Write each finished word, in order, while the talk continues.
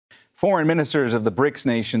Foreign ministers of the BRICS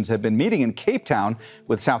nations have been meeting in Cape Town,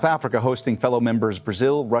 with South Africa hosting fellow members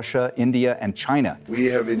Brazil, Russia, India, and China. We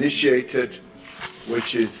have initiated,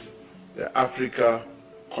 which is the Africa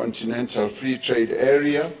Continental Free Trade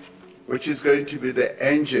Area, which is going to be the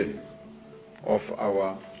engine of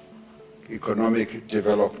our economic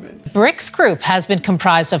development. The BRICS group has been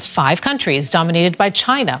comprised of 5 countries dominated by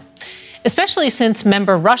China. Especially since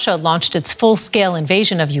member Russia launched its full-scale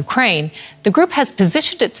invasion of Ukraine, the group has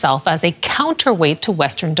positioned itself as a counterweight to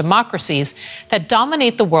Western democracies that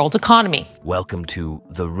dominate the world economy. Welcome to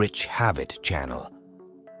the Rich Have It channel.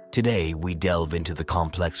 Today, we delve into the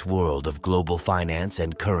complex world of global finance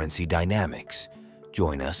and currency dynamics.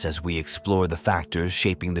 Join us as we explore the factors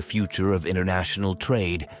shaping the future of international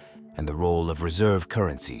trade and the role of reserve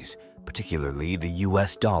currencies, particularly the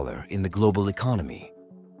US dollar, in the global economy.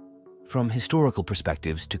 From historical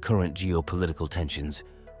perspectives to current geopolitical tensions,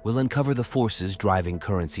 we'll uncover the forces driving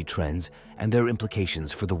currency trends and their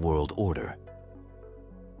implications for the world order.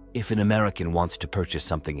 If an American wants to purchase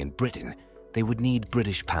something in Britain, they would need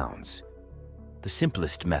British pounds. The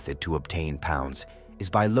simplest method to obtain pounds is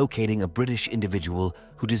by locating a British individual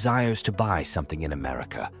who desires to buy something in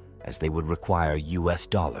America, as they would require US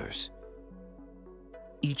dollars.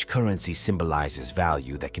 Each currency symbolizes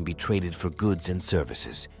value that can be traded for goods and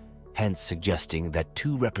services, hence suggesting that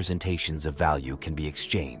 2 representations of value can be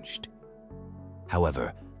exchanged.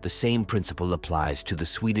 However, the same principle applies to the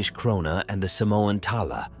Swedish Krona and the Samoan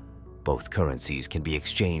Tala. Both currencies can be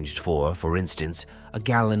exchanged for instance, a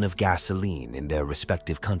gallon of gasoline in their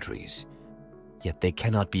respective countries. Yet they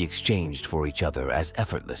cannot be exchanged for each other as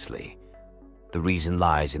effortlessly. The reason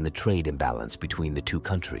lies in the trade imbalance between the 2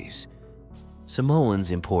 countries.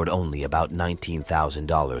 Samoans import only about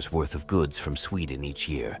 $19,000 worth of goods from Sweden each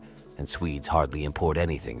year, and Swedes hardly import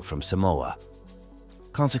anything from Samoa.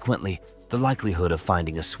 Consequently, the likelihood of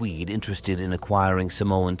finding a Swede interested in acquiring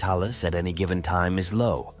Samoan Talas at any given time is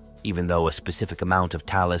low, even though a specific amount of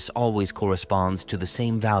Talas always corresponds to the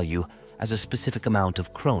same value as a specific amount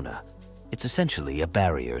of Krona. It's essentially a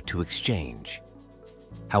barrier to exchange.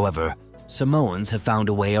 However, Samoans have found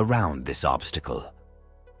a way around this obstacle.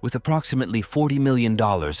 With approximately $40 million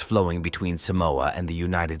flowing between Samoa and the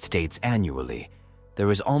United States annually, there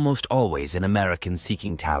is almost always an American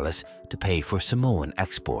seeking Talas to pay for Samoan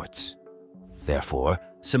exports. Therefore,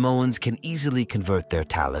 Samoans can easily convert their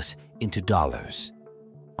Talas into dollars.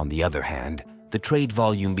 On the other hand, the trade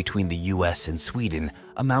volume between the US and Sweden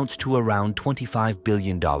amounts to around $25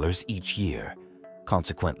 billion each year.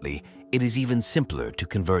 Consequently, it is even simpler to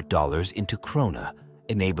convert dollars into Krona,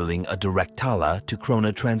 enabling a direct Tala to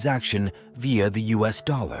Krona transaction via the US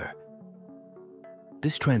dollar.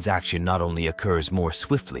 This transaction not only occurs more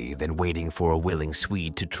swiftly than waiting for a willing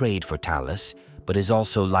Swede to trade for Talas, but is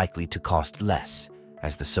also likely to cost less,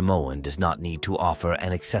 as the Samoan does not need to offer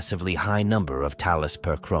an excessively high number of Talas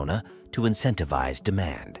per Krona to incentivize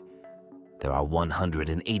demand. There are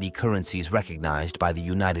 180 currencies recognized by the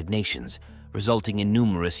United Nations, resulting in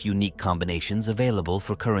numerous unique combinations available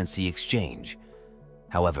for currency exchange.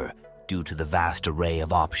 However, due to the vast array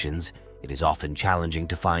of options, it is often challenging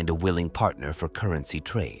to find a willing partner for currency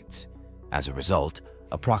trades. As a result,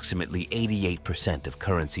 approximately 88% of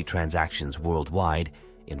currency transactions worldwide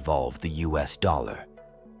involve the US dollar.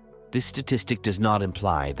 This statistic does not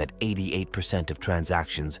imply that 88% of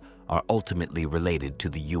transactions are ultimately related to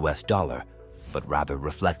the US dollar, but rather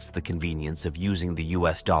reflects the convenience of using the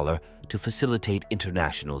US dollar to facilitate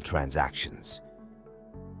international transactions.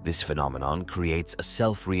 This phenomenon creates a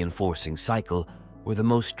self-reinforcing cycle where the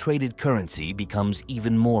most traded currency becomes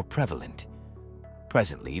even more prevalent.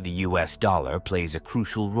 Presently, the US dollar plays a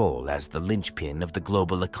crucial role as the linchpin of the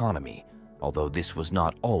global economy, although this was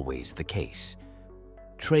not always the case.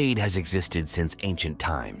 Trade has existed since ancient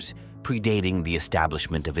times, predating the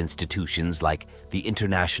establishment of institutions like the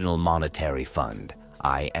International Monetary Fund,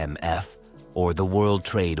 IMF, or the World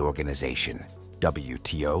Trade Organization,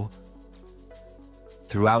 WTO.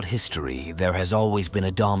 Throughout history, there has always been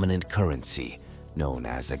a dominant currency, known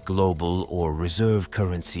as a global or reserve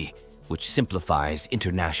currency, which simplifies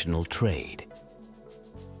international trade.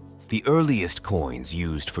 The earliest coins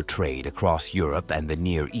used for trade across Europe and the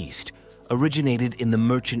Near East originated in the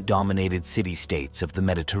merchant-dominated city-states of the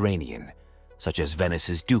Mediterranean, such as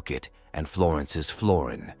Venice's ducat and Florence's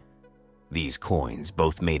florin. These coins,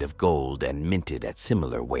 both made of gold and minted at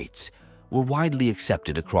similar weights, were widely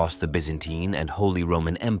accepted across the Byzantine and Holy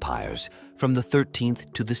Roman Empires from the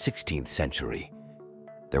 13th to the 16th century.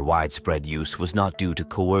 Their widespread use was not due to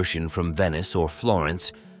coercion from Venice or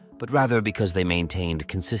Florence, but rather because they maintained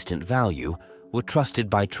consistent value were trusted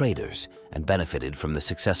by traders and benefited from the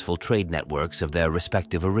successful trade networks of their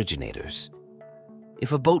respective originators.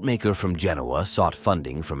 If a boatmaker from Genoa sought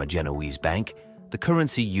funding from a Genoese bank, the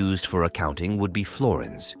currency used for accounting would be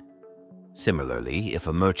florins. Similarly, if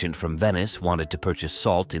a merchant from Venice wanted to purchase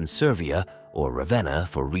salt in Servia or Ravenna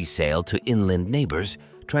for resale to inland neighbors,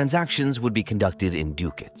 transactions would be conducted in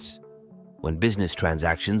ducats. When business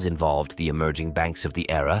transactions involved the emerging banks of the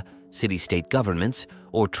era, city-state governments,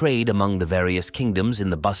 or trade among the various kingdoms in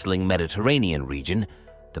the bustling Mediterranean region,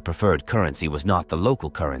 the preferred currency was not the local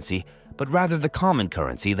currency, but rather the common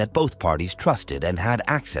currency that both parties trusted and had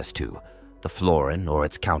access to, the florin or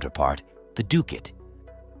its counterpart, the ducat.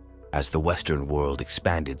 As the Western world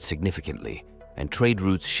expanded significantly and trade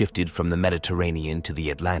routes shifted from the Mediterranean to the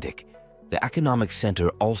Atlantic, the economic center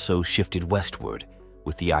also shifted westward,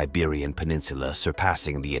 with the Iberian Peninsula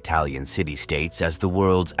surpassing the Italian city-states as the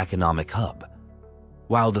world's economic hub.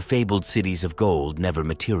 While the fabled cities of gold never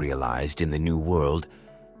materialized in the New World,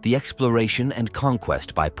 the exploration and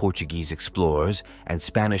conquest by Portuguese explorers and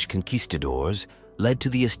Spanish conquistadors led to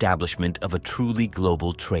the establishment of a truly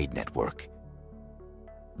global trade network.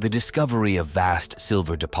 The discovery of vast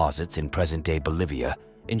silver deposits in present-day Bolivia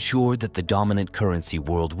ensured that the dominant currency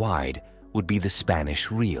worldwide would be the Spanish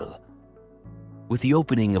real. With the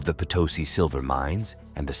opening of the Potosi silver mines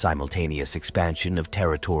and the simultaneous expansion of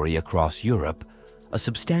territory across Europe, a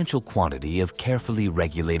substantial quantity of carefully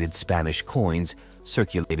regulated Spanish coins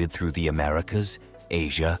circulated through the Americas,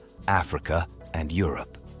 Asia, Africa, and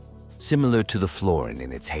Europe. Similar to the florin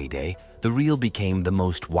in its heyday, the real became the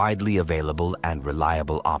most widely available and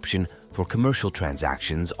reliable option for commercial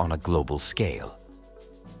transactions on a global scale.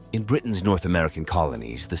 In Britain's North American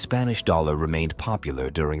colonies, the Spanish dollar remained popular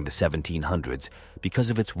during the 1700s because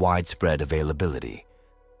of its widespread availability.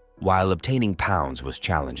 While obtaining pounds was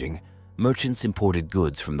challenging, merchants imported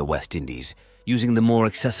goods from the West Indies using the more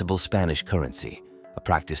accessible Spanish currency, a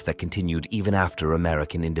practice that continued even after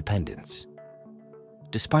American independence.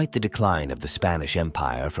 Despite the decline of the Spanish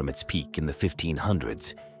Empire from its peak in the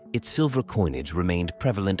 1500s, its silver coinage remained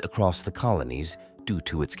prevalent across the colonies due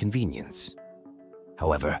to its convenience.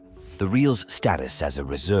 However, the real's status as a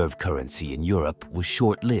reserve currency in Europe was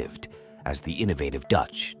short-lived, as the innovative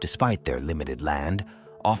Dutch, despite their limited land,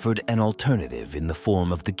 offered an alternative in the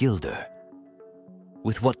form of the guilder.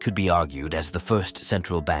 With what could be argued as the first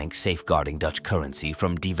central bank safeguarding Dutch currency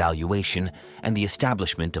from devaluation and the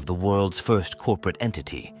establishment of the world's first corporate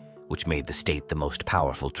entity, which made the state the most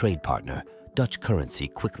powerful trade partner, Dutch currency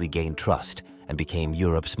quickly gained trust and became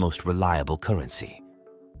Europe's most reliable currency.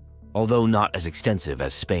 Although not as extensive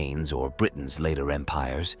as Spain's or Britain's later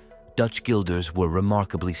empires, Dutch guilders were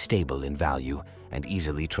remarkably stable in value and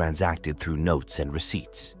easily transacted through notes and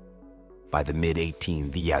receipts. By the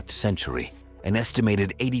mid-18th century, an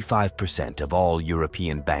estimated 85% of all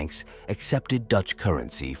European banks accepted Dutch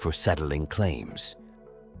currency for settling claims.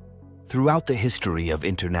 Throughout the history of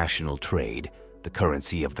international trade, the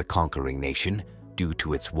currency of the conquering nation, due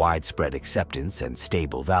to its widespread acceptance and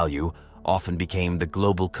stable value, often became the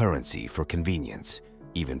global currency for convenience,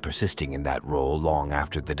 even persisting in that role long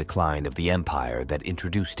after the decline of the empire that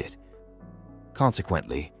introduced it.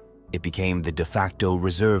 Consequently, it became the de facto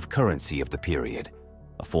reserve currency of the period,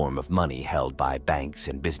 a form of money held by banks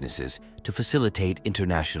and businesses to facilitate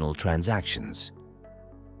international transactions.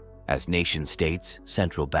 As nation-states,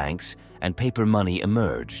 central banks, and paper money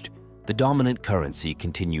emerged, the dominant currency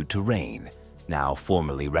continued to reign, now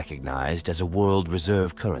formally recognized as a world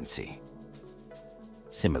reserve currency.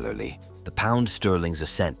 Similarly, the pound sterling's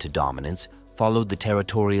ascent to dominance followed the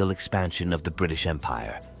territorial expansion of the British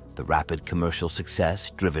Empire, the rapid commercial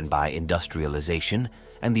success driven by industrialization,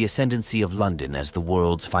 and the ascendancy of London as the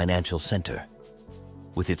world's financial center.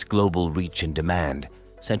 With its global reach and demand,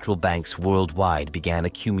 central banks worldwide began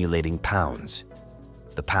accumulating pounds.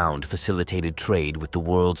 The pound facilitated trade with the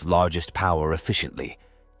world's largest power efficiently,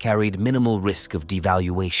 carried minimal risk of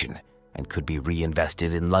devaluation, and could be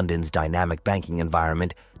reinvested in London's dynamic banking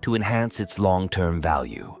environment to enhance its long-term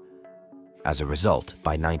value. As a result,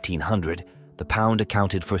 by 1900, the pound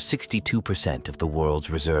accounted for 62% of the world's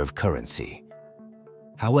reserve currency.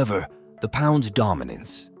 However, the pound's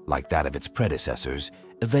dominance, like that of its predecessors,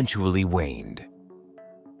 eventually waned.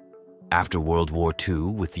 After World War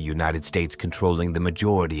II, with the United States controlling the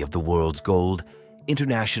majority of the world's gold,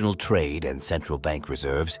 international trade and central bank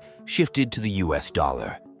reserves shifted to the US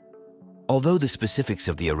dollar. Although the specifics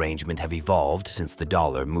of the arrangement have evolved since the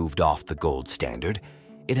dollar moved off the gold standard,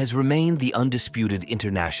 it has remained the undisputed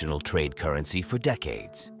international trade currency for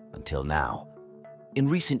decades, until now. In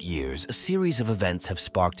recent years, a series of events have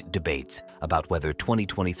sparked debates about whether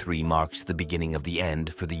 2023 marks the beginning of the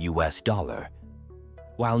end for the US dollar.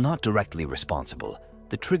 While not directly responsible,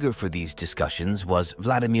 the trigger for these discussions was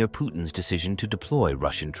Vladimir Putin's decision to deploy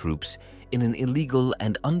Russian troops in an illegal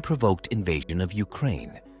and unprovoked invasion of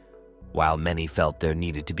Ukraine. While many felt there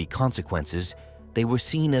needed to be consequences, they were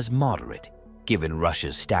seen as moderate, given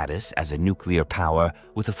Russia's status as a nuclear power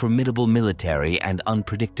with a formidable military and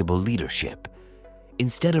unpredictable leadership.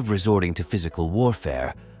 Instead of resorting to physical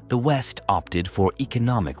warfare, the West opted for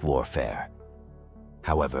economic warfare.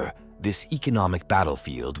 However, this economic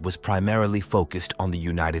battlefield was primarily focused on the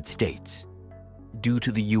United States. Due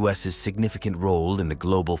to the US's significant role in the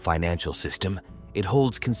global financial system, it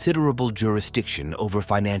holds considerable jurisdiction over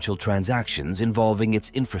financial transactions involving its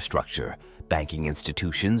infrastructure, banking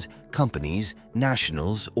institutions, companies,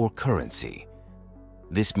 nationals, or currency.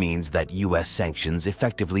 This means that US sanctions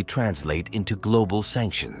effectively translate into global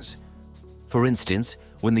sanctions. For instance,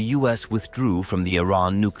 when the US withdrew from the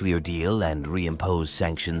Iran nuclear deal and reimposed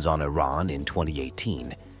sanctions on Iran in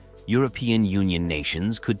 2018, European Union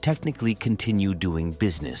nations could technically continue doing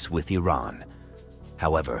business with Iran.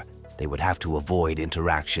 However, they would have to avoid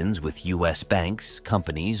interactions with US banks,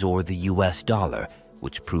 companies, or the US dollar,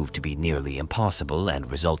 which proved to be nearly impossible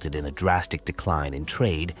and resulted in a drastic decline in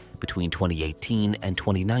trade between 2018 and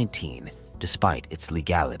 2019, despite its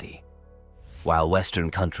legality. While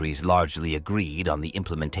Western countries largely agreed on the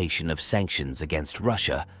implementation of sanctions against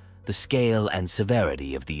Russia, the scale and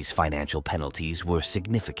severity of these financial penalties were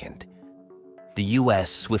significant. The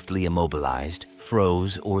US swiftly immobilized,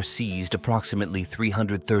 froze, or seized approximately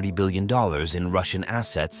 $330 billion in Russian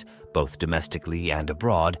assets, both domestically and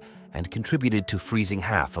abroad, and contributed to freezing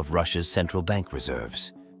half of Russia's central bank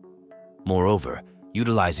reserves. Moreover,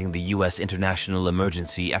 utilizing the US International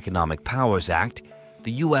Emergency Economic Powers Act,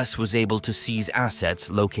 the US was able to seize assets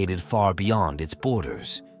located far beyond its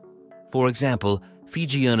borders. For example,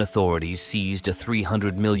 Fijian authorities seized a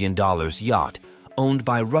 $300 million yacht owned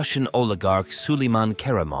by Russian oligarch Suleiman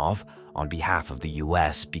Kerimov on behalf of the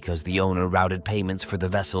US because the owner routed payments for the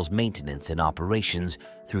vessel's maintenance and operations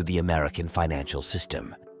through the American financial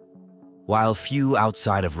system. While few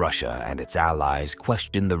outside of Russia and its allies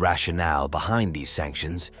questioned the rationale behind these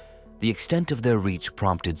sanctions, the extent of their reach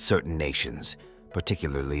prompted certain nations,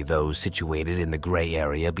 particularly those situated in the gray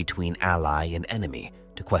area between ally and enemy,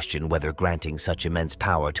 to question whether granting such immense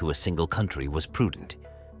power to a single country was prudent.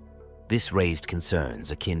 This raised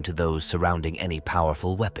concerns akin to those surrounding any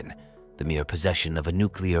powerful weapon. The mere possession of a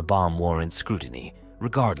nuclear bomb warrants scrutiny,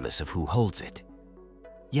 regardless of who holds it.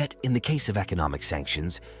 Yet, in the case of economic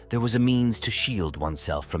sanctions, there was a means to shield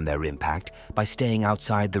oneself from their impact by staying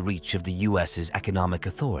outside the reach of the US's economic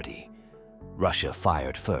authority. Russia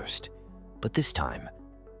fired first, but this time,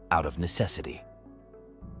 out of necessity.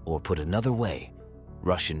 Or put another way,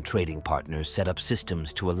 Russian trading partners set up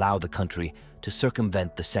systems to allow the country to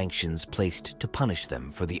circumvent the sanctions placed to punish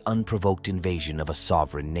them for the unprovoked invasion of a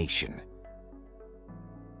sovereign nation.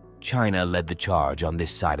 China led the charge on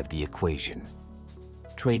this side of the equation.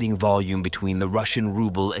 Trading volume between the Russian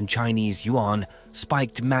ruble and Chinese yuan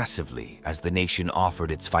spiked massively as the nation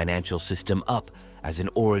offered its financial system up as an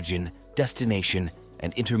origin, destination,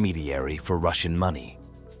 and intermediary for Russian money.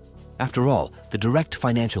 After all, the direct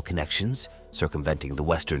financial connections, circumventing the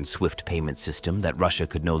Western SWIFT payment system that Russia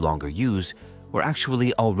could no longer use, were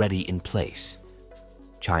actually already in place.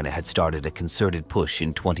 China had started a concerted push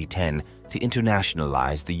in 2010 to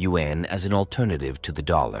internationalize the yuan as an alternative to the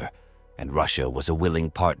dollar, and Russia was a willing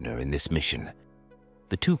partner in this mission.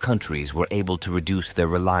 The two countries were able to reduce their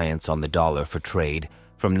reliance on the dollar for trade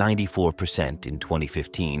from 94% in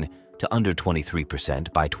 2015 to under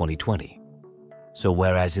 23% by 2020. So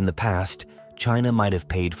whereas in the past, China might have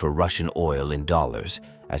paid for Russian oil in dollars,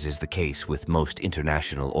 as is the case with most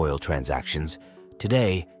international oil transactions,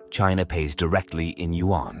 today China pays directly in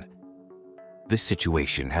yuan. This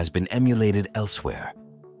situation has been emulated elsewhere.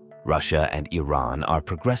 Russia and Iran are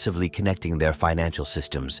progressively connecting their financial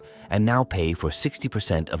systems and now pay for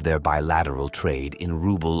 60% of their bilateral trade in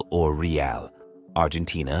ruble or rial.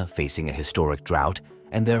 Argentina, facing a historic drought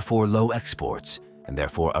and therefore low exports, and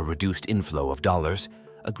therefore a reduced inflow of dollars,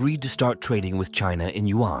 agreed to start trading with China in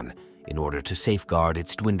yuan in order to safeguard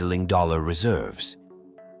its dwindling dollar reserves.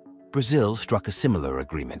 Brazil struck a similar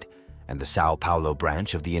agreement, and the Sao Paulo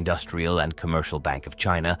branch of the Industrial and Commercial Bank of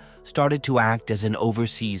China started to act as an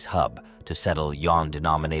overseas hub to settle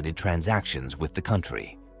yuan-denominated transactions with the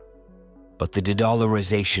country. But the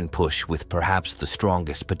de-dollarization push with perhaps the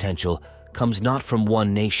strongest potential comes not from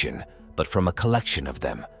one nation, but from a collection of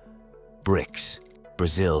them. BRICS,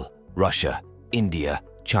 Brazil, Russia, India,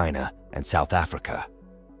 China, and South Africa.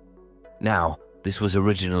 Now, This was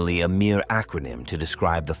originally a mere acronym to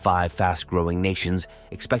describe the 5 fast-growing nations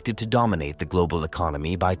expected to dominate the global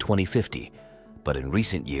economy by 2050, but in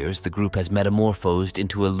recent years the group has metamorphosed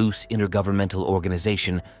into a loose intergovernmental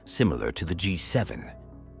organization similar to the G7.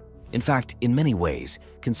 In fact, in many ways,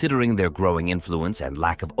 considering their growing influence and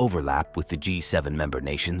lack of overlap with the G7 member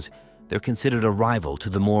nations, they're considered a rival to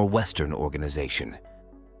the more Western organization.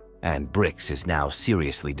 And BRICS is now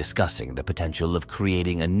seriously discussing the potential of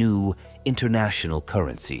creating a new international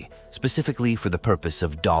currency, specifically for the purpose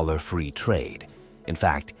of dollar-free trade. In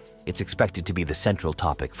fact, it's expected to be the central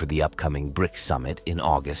topic for the upcoming BRICS summit in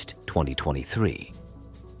August 2023.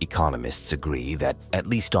 Economists agree that, at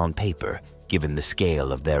least on paper, given the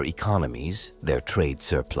scale of their economies, their trade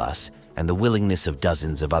surplus, and the willingness of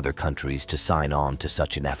dozens of other countries to sign on to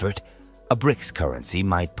such an effort, a BRICS currency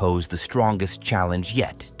might pose the strongest challenge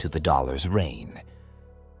yet to the dollar's reign.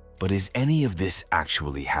 But is any of this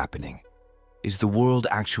actually happening? Is the world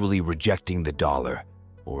actually rejecting the dollar?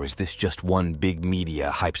 Or is this just one big media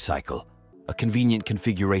hype cycle? A convenient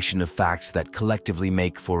configuration of facts that collectively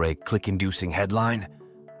make for a click-inducing headline?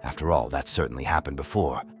 After all, that's certainly happened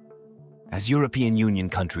before. As European Union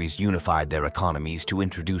countries unified their economies to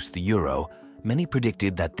introduce the euro, many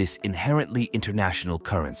predicted that this inherently international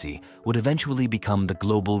currency would eventually become the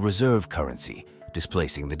global reserve currency,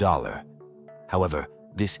 displacing the dollar. However,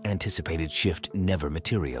 this anticipated shift never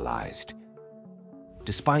materialized.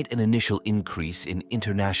 Despite an initial increase in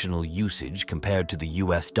international usage compared to the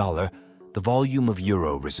US dollar, the volume of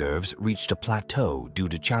euro reserves reached a plateau due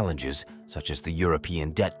to challenges such as the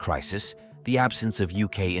European debt crisis, the absence of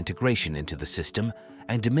UK integration into the system,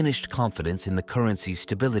 and diminished confidence in the currency's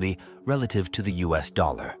stability relative to the US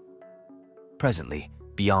dollar. Presently,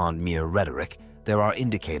 beyond mere rhetoric, there are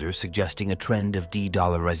indicators suggesting a trend of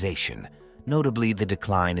de-dollarization, notably the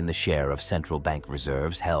decline in the share of central bank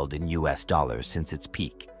reserves held in US dollars since its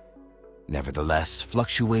peak. Nevertheless,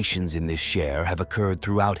 fluctuations in this share have occurred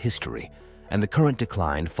throughout history, and the current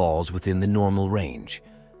decline falls within the normal range.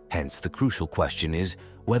 Hence, the crucial question is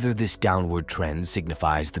whether this downward trend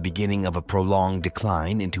signifies the beginning of a prolonged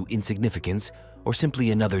decline into insignificance or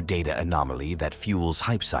simply another data anomaly that fuels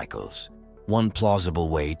hype cycles. One plausible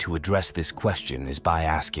way to address this question is by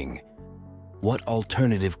asking, what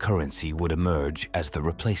alternative currency would emerge as the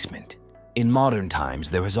replacement? In modern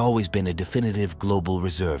times, there has always been a definitive global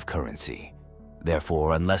reserve currency.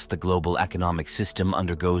 Therefore, unless the global economic system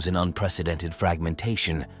undergoes an unprecedented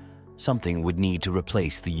fragmentation, something would need to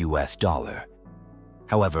replace the US dollar.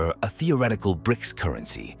 However, a theoretical BRICS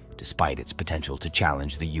currency, despite its potential to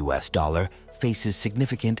challenge the US dollar, faces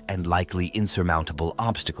significant and likely insurmountable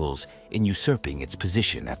obstacles in usurping its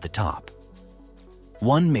position at the top.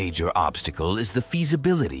 One major obstacle is the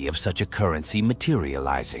feasibility of such a currency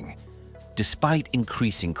materializing. Despite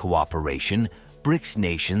increasing cooperation, BRICS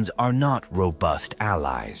nations are not robust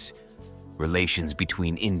allies. Relations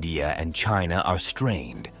between India and China are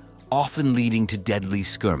strained, often leading to deadly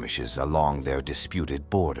skirmishes along their disputed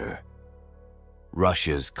border.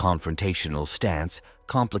 Russia's confrontational stance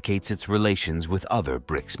complicates its relations with other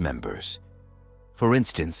BRICS members. For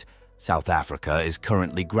instance, South Africa is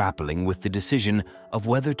currently grappling with the decision of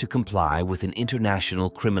whether to comply with an International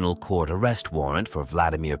Criminal Court arrest warrant for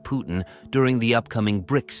Vladimir Putin during the upcoming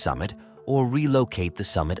BRICS summit or relocate the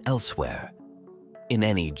summit elsewhere. In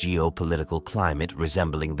any geopolitical climate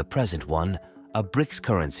resembling the present one, a BRICS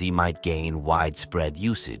currency might gain widespread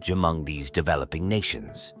usage among these developing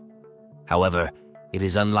nations. However, it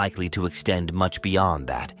is unlikely to extend much beyond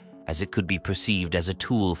that, as it could be perceived as a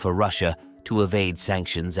tool for Russia to evade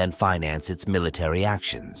sanctions and finance its military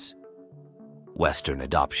actions. Western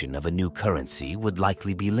adoption of a new currency would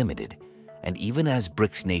likely be limited, and even as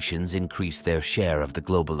BRICS nations increase their share of the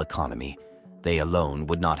global economy, they alone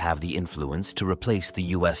would not have the influence to replace the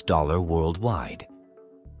US dollar worldwide.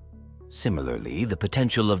 Similarly, the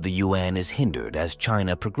potential of the yuan is hindered as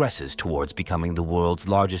China progresses towards becoming the world's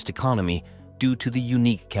largest economy due to the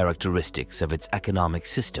unique characteristics of its economic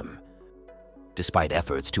system. Despite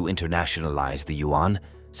efforts to internationalize the yuan,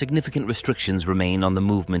 significant restrictions remain on the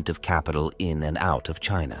movement of capital in and out of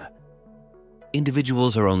China.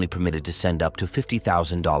 Individuals are only permitted to send up to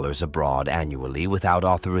 $50,000 abroad annually without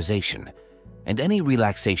authorization, and any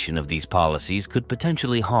relaxation of these policies could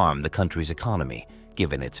potentially harm the country's economy,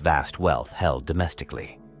 given its vast wealth held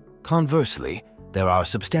domestically. Conversely, there are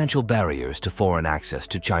substantial barriers to foreign access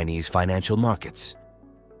to Chinese financial markets.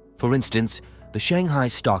 For instance, the Shanghai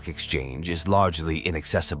Stock Exchange is largely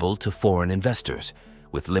inaccessible to foreign investors,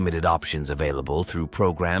 with limited options available through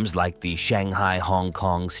programs like the Shanghai-Hong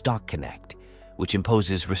Kong Stock Connect, which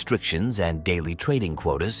imposes restrictions and daily trading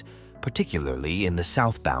quotas, particularly in the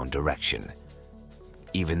southbound direction.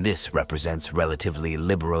 Even this represents relatively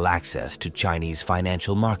liberal access to Chinese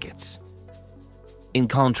financial markets. In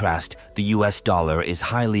contrast, the US dollar is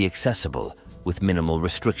highly accessible, with minimal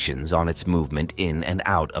restrictions on its movement in and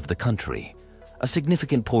out of the country. A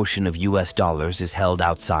significant portion of US dollars is held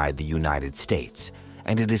outside the United States,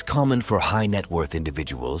 and it is common for high-net-worth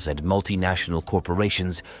individuals and multinational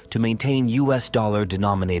corporations to maintain US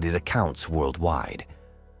dollar-denominated accounts worldwide.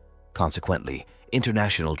 Consequently,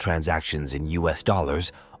 international transactions in US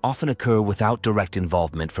dollars often occur without direct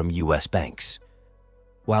involvement from US banks.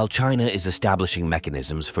 While China is establishing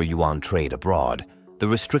mechanisms for yuan trade abroad, the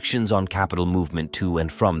restrictions on capital movement to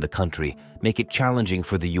and from the country make it challenging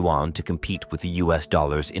for the yuan to compete with the US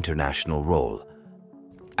dollar's international role.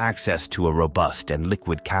 Access to a robust and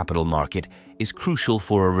liquid capital market is crucial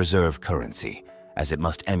for a reserve currency, as it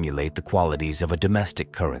must emulate the qualities of a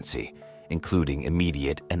domestic currency, including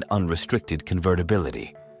immediate and unrestricted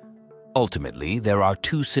convertibility. Ultimately, there are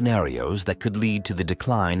two scenarios that could lead to the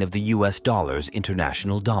decline of the US dollar's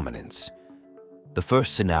international dominance. The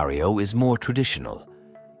first scenario is more traditional.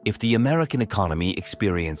 If the American economy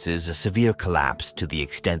experiences a severe collapse to the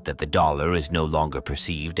extent that the dollar is no longer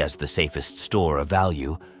perceived as the safest store of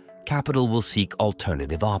value, capital will seek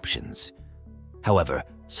alternative options. However,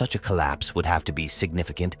 such a collapse would have to be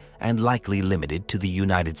significant and likely limited to the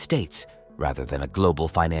United States, rather than a global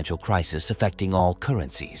financial crisis affecting all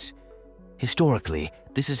currencies. Historically,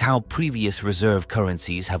 this is how previous reserve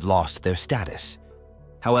currencies have lost their status.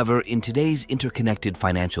 However, in today's interconnected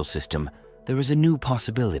financial system, there is a new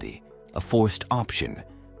possibility, a forced option,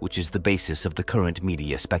 which is the basis of the current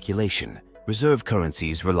media speculation. Reserve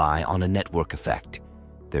currencies rely on a network effect.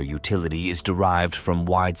 Their utility is derived from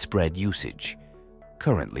widespread usage.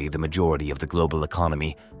 Currently, the majority of the global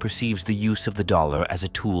economy perceives the use of the dollar as a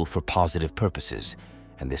tool for positive purposes,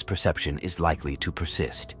 and this perception is likely to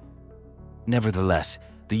persist. Nevertheless,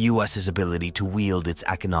 the US's ability to wield its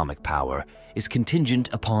economic power is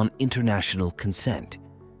contingent upon international consent.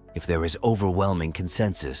 If there is overwhelming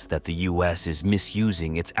consensus that the US is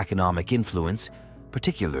misusing its economic influence,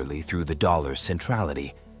 particularly through the dollar's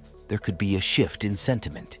centrality, there could be a shift in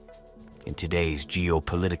sentiment. In today's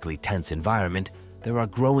geopolitically tense environment, there are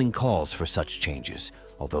growing calls for such changes,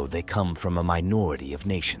 although they come from a minority of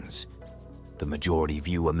nations. The majority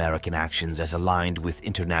view American actions as aligned with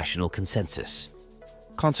international consensus.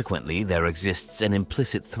 Consequently, there exists an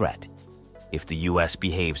implicit threat. If the US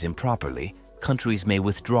behaves improperly, countries may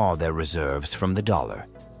withdraw their reserves from the dollar.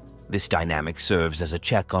 This dynamic serves as a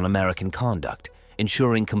check on American conduct,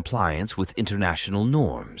 ensuring compliance with international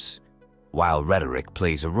norms. While rhetoric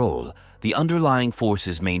plays a role, the underlying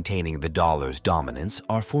forces maintaining the dollar's dominance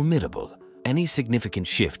are formidable. Any significant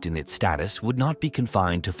shift in its status would not be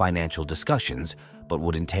confined to financial discussions, but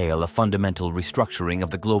would entail a fundamental restructuring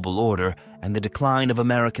of the global order and the decline of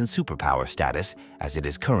American superpower status as it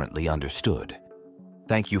is currently understood.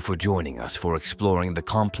 Thank you for joining us for exploring the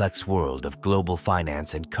complex world of global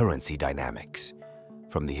finance and currency dynamics.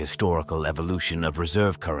 From the historical evolution of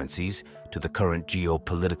reserve currencies to the current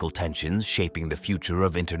geopolitical tensions shaping the future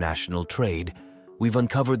of international trade, we've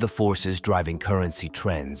uncovered the forces driving currency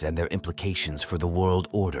trends and their implications for the world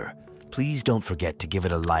order. Please don't forget to give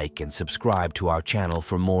it a like and subscribe to our channel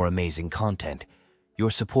for more amazing content.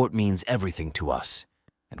 Your support means everything to us,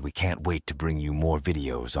 and we can't wait to bring you more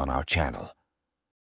videos on our channel.